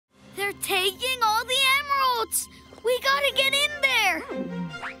emeralds! We gotta get in there!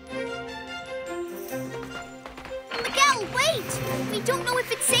 Miguel, wait! We don't know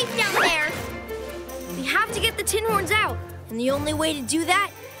if it's safe down there. We have to get the tin horns out, and the only way to do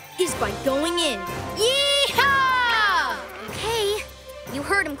that is by going in. Yeehaw! Okay, you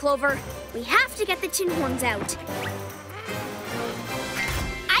heard him, Clover. We have to get the tin horns out.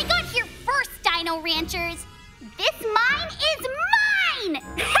 I got here first, Dino Ranchers. This mine is mine!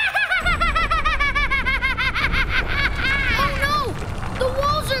 Oh no! The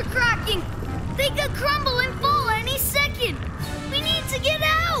walls are cracking! They could crumble and fall any second! We need to get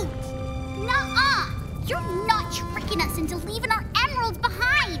out! Nuh-uh! You're not tricking us into leaving our emeralds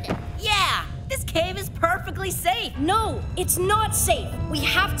behind! Yeah! This cave is perfectly safe! No, it's not safe! We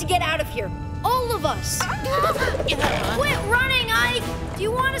have to get out of here! All of us! Quit running, Ike! Do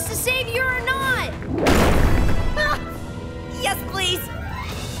you want us to save you or not? Yes, please!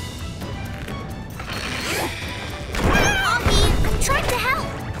 Mommy, I'm trying to help!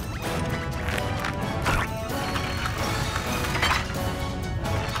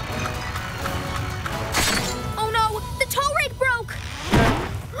 Oh no, the tow rig broke!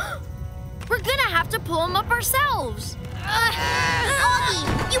 We're gonna have to pull him up ourselves! Augie,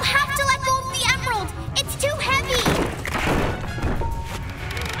 you have to let go of the emerald! It's too heavy!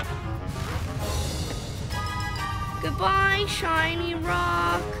 Goodbye, shiny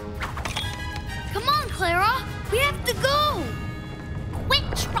rock. Come on, Clara. We have to go. Quit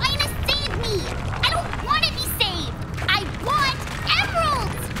trying to save me! I don't want to be saved! I want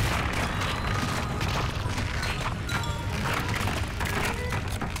emeralds!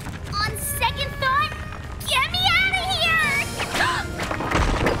 On second thought, get me out of here!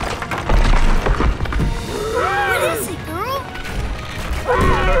 What is it, girl?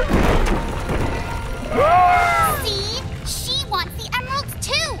 See? She wants the emeralds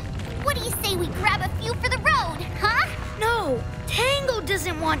too! What do you say we grab a few for the road, huh? No, Tango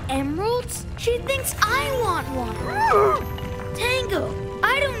doesn't want emeralds. She thinks I want one. Tango,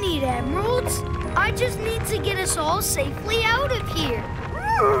 I don't need emeralds. I just need to get us all safely out of here.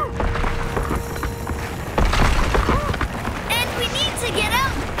 And we need to get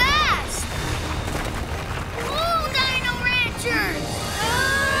out fast. Oh, Dino Ranchers!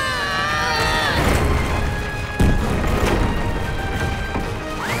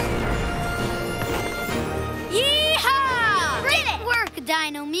 Yeehaw! Great work,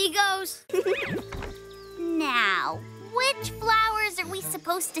 Dino Migos. Now, which flowers are we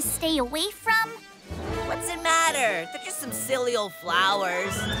supposed to stay away from? What's it matter? They're just some silly old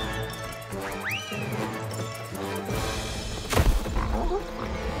flowers.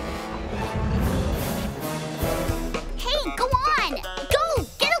 Hey, go on! Go!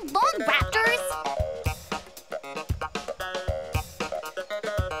 Get along, raptors!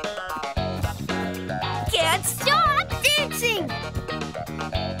 Can't Stop dancing!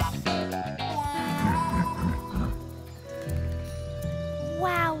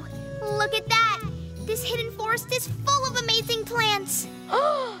 Wow, look at that! This hidden forest is full of amazing plants!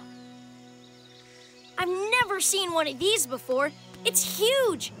 I've never seen one of these before. It's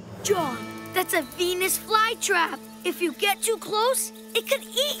huge. John, that's a Venus flytrap. If you get too close, it could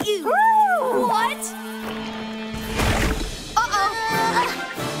eat you. What? Uh-oh.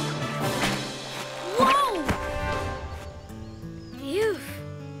 Whoa! Phew.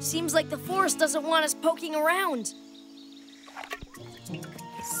 Seems like the forest doesn't want us poking around.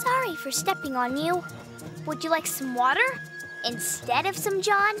 Sorry for stepping on you. Would you like some water instead of some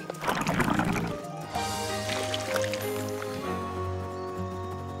John?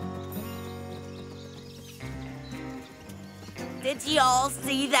 Did you all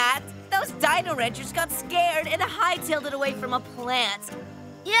see that? Those Dino Ranchers got scared and hightailed it away from a plant.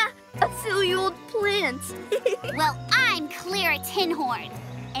 Yeah, a silly old plant. Well, I'm Clara Tinhorn,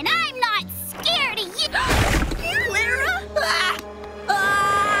 and I'm not scared of you. Clara?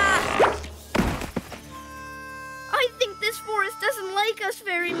 I think this forest doesn't like us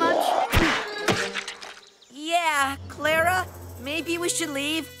very much. Yeah, Clara, maybe we should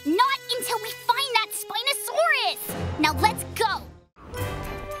leave. Not until we find that Spinosaurus. Now let's go.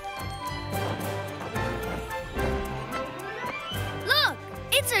 Look,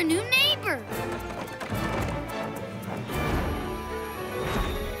 it's our new neighbor.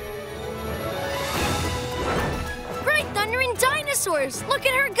 Great thundering dinosaurs! Look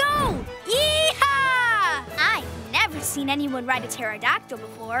at her go! Yeehaw! I've never seen anyone ride a pterodactyl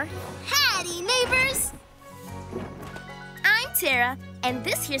before. Howdy, neighbors! I'm Tara, and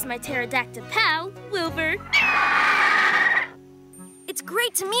this here's my pterodactyl pal, Wilbur. It's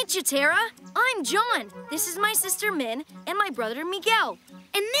Great to meet you, Tara. I'm John. This is my sister Min and my brother Miguel.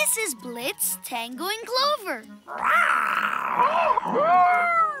 And this is Blitz, Tango, and Clover.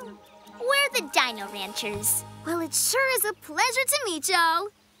 We're the Dino Ranchers. Well, it sure is a pleasure to meet y'all.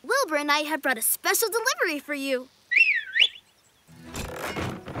 Wilbur and I have brought a special delivery for you.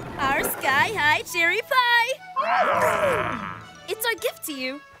 Our sky-high cherry pie. It's our gift to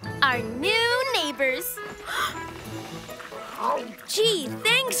you. Our new neighbors. Gee,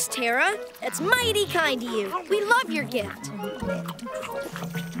 thanks, Tara. That's mighty kind of you. We love your gift.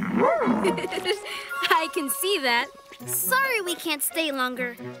 I can see that. Sorry we can't stay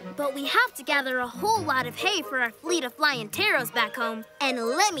longer, but we have to gather a whole lot of hay for our fleet of flying taros back home. And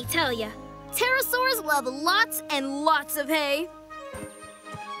let me tell you, pterosaurs love lots and lots of hay.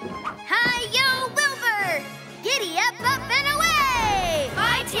 Hi-yo, Wilbur! Giddy up, up, and away!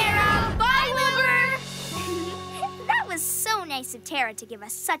 Bye, Tara! Bye, Wilbur! That was so nice of Tara to give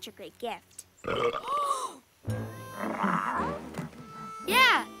us such a great gift.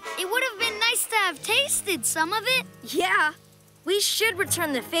 Yeah, it would have been nice to have tasted some of it. Yeah, we should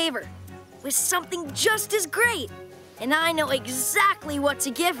return the favor with something just as great. And I know exactly what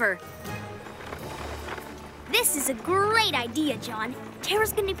to give her. This is a great idea, John.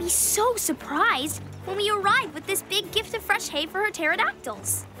 Tara's gonna be so surprised when we arrive with this big gift of fresh hay for her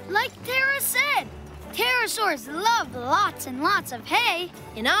pterodactyls. Like Tara said, pterosaurs love lots and lots of hay.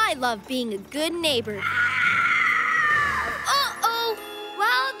 And I love being a good neighbor. Uh-oh,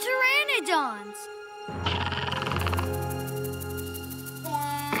 wild pteranodons.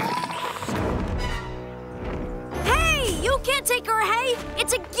 Hey, you can't take our hay.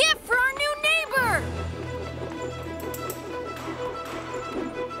 It's a gift for our new neighbor.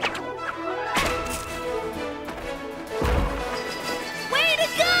 Way to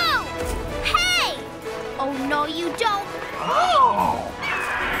go! Hey! Oh, no, you don't.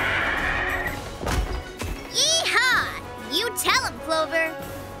 Yeehaw! You tell him, Clover.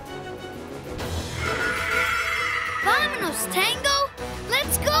 Vámonos, Tango.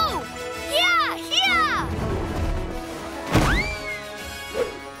 Let's go. Yeah, yeah.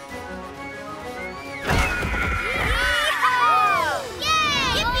 Yeehaw! Yay!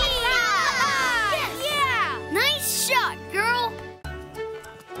 Yippee! Yeah. Nice shot, girl.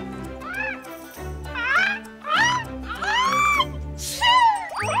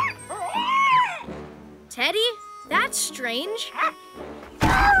 Teddy, that's strange.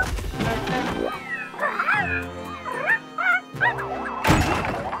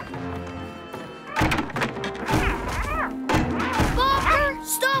 Bopper,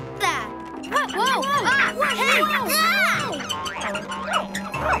 stop that. Whoa. Hey.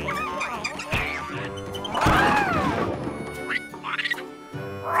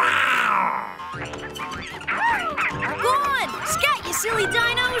 Go on, scat, you silly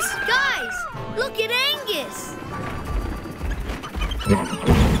dinos. Guys, look at Angus.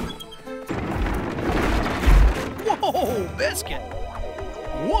 Whoa, Biscuit!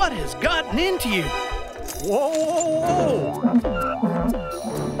 What has gotten into you? Whoa!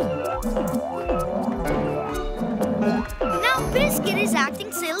 Now Biscuit is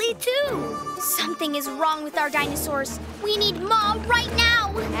acting silly too. Something is wrong with our dinosaurs. We need Mom right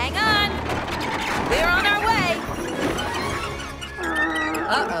now. Hang on. We're on our way.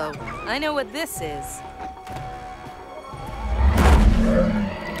 Uh-oh. I know what this is.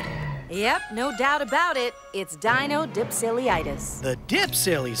 Yep, no doubt about it. It's dino dipsilliitis. The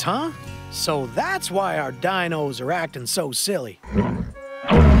dipsillies, huh? So that's why our dinos are acting so silly.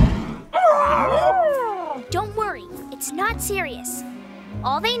 Don't worry, it's not serious.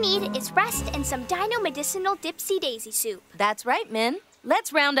 All they need is rest and some dino medicinal dipsy daisy soup. That's right, Min.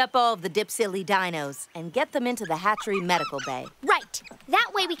 Let's round up all of the dipsilly dinos and get them into the hatchery medical bay. Right.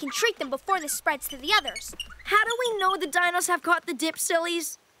 That way we can treat them before this spreads to the others. How do we know the dinos have caught the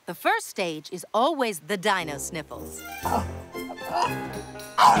dipsillies? The first stage is always the dino sniffles.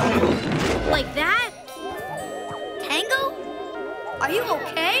 Like that? Tango, are you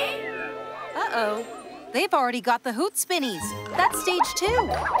okay? Uh-oh. They've already got the hoot spinnies. That's stage 2.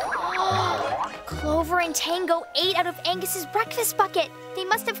 Clover and Tango ate out of Angus's breakfast bucket. They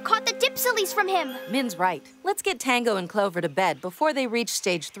must have caught the dipsillies from him. Min's right. Let's get Tango and Clover to bed before they reach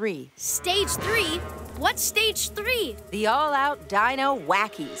stage 3. Stage 3? What's stage 3? The all-out dino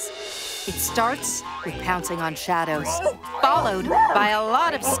wackies. It starts with pouncing on shadows, followed by a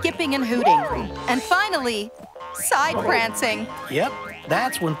lot of skipping and hooting, and finally, side prancing. Yep,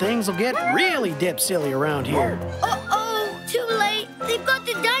 that's when things will get really dipsilly around here. Uh-oh, too late. They've got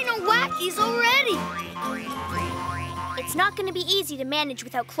the dino wackies already. It's not going to be easy to manage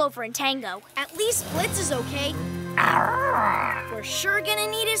without Clover and Tango. At least Blitz is okay. We're sure gonna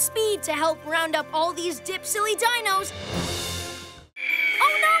need his speed to help round up all these dip-silly dinos.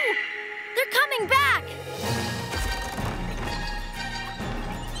 Oh no! They're coming back!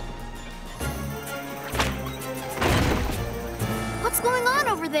 What's going on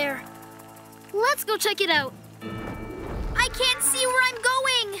over there? Let's go check it out. I can't see where I'm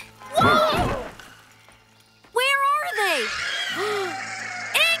going. Whoa! Where are they?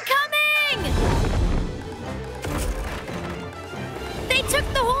 Incoming! They took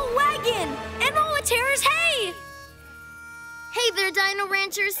the whole wagon and all of Tara's hay! Hey there, Dino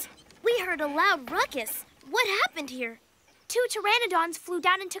Ranchers. We heard a loud ruckus. What happened here? 2 pteranodons flew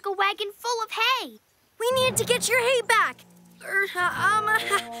down and took a wagon full of hay. We need to get your hay back.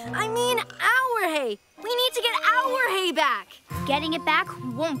 I mean our hay. We need to get our hay back. Getting it back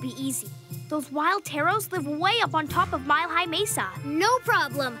won't be easy. Those wild taros live way up on top of Mile High Mesa. No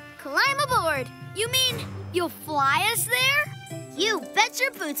problem. Climb aboard. You mean you'll fly us there? You bet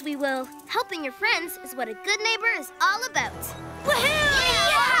your boots we will. Helping your friends is what a good neighbor is all about. Woohoo!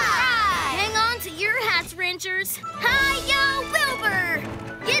 Yeah! Hang on to your hats, Ranchers. Hi-yo, Wilbur!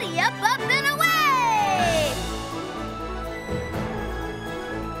 Giddy up, up, and away!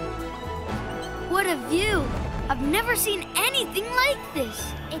 What a view! I've never seen anything like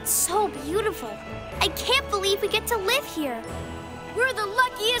this. It's so beautiful. I can't believe we get to live here. We're the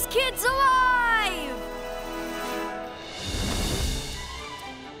luckiest kids alive!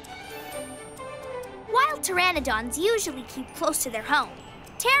 Wild pteranodons usually keep close to their home.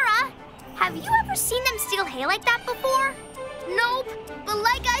 Tara, have you ever seen them steal hay like that before? Nope, but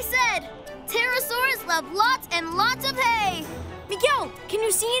like I said, pterosaurs love lots and lots of hay. Miguel, can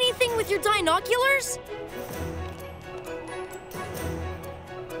you see anything with your binoculars?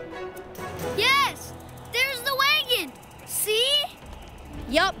 Yes! There's the wagon! See?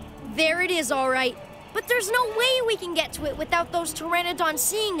 Yup, there it is all right. But there's no way we can get to it without those pteranodons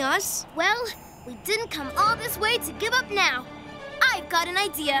seeing us. Well, we didn't come all this way to give up now. I've got an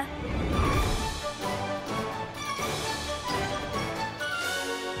idea.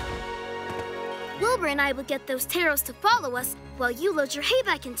 Wilbur and I will get those taros to follow us while you load your hay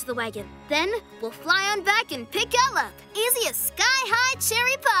back into the wagon. Then we'll fly on back and pick y'all up. Easy as sky-high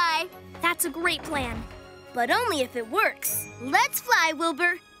cherry pie. That's a great plan. But only if it works. Let's fly,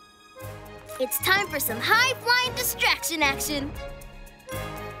 Wilbur. It's time for some high-flying distraction action.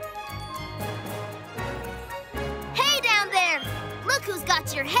 Hey down there! Look who's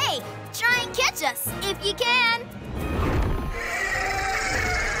got your hay. Try and catch us, if you can.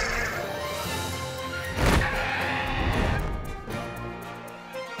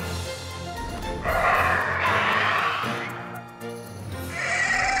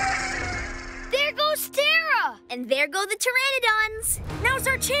 There goes Tara! And there go the pteranodons. Now's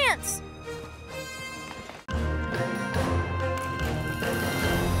our chance.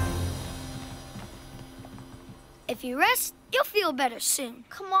 If you rest, you'll feel better soon.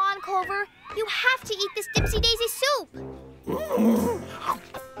 Come on, Clover. You have to eat this Dipsy Daisy soup.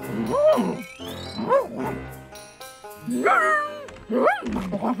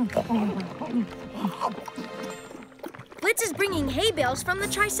 Blitz is bringing hay bales from the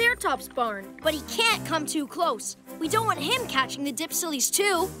Triceratops barn, but he can't come too close. We don't want him catching the dipsillies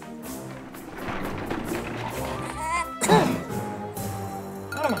too.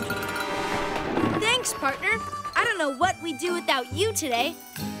 Thanks, partner. I don't know what we'd do without you today.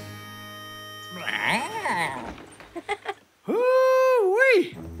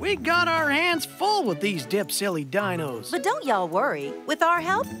 Ooh-wee! We got our hands full with these dip-silly dinos. But don't y'all worry. With our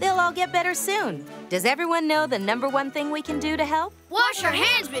help, they'll all get better soon. Does everyone know the #1 thing we can do to help? Wash our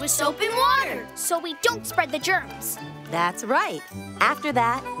hands with soap and water. So we don't spread the germs. That's right. After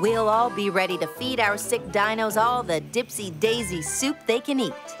that, we'll all be ready to feed our sick dinos all the Dipsy Daisy soup they can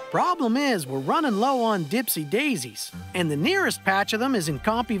eat. Problem is, we're running low on Dipsy Daisies, and the nearest patch of them is in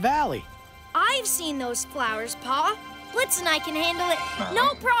Compy Valley. I've seen those flowers, Pa. Blitz and I can handle it.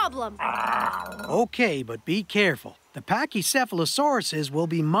 No problem. Okay, but be careful. The Pachycephalosauruses will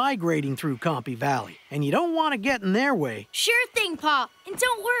be migrating through Compy Valley, and you don't want to get in their way. Sure thing, Pa. And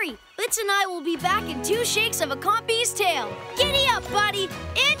don't worry, Blitz and I will be back in 2 shakes of a compy's tail. Giddy up, buddy.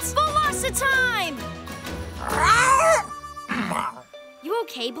 It's Velocitime! You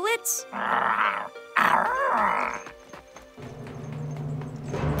okay, Blitz?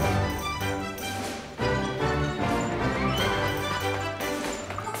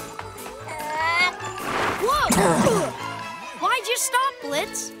 Whoa! Why'd you stop,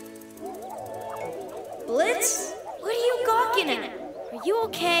 Blitz? Blitz? What are you gawking at? Are you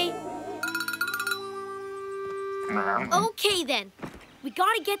okay? Okay, then. We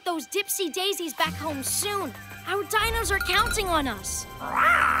gotta get those Dipsy Daisies back home soon. Our dinos are counting on us.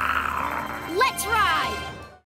 Let's ride!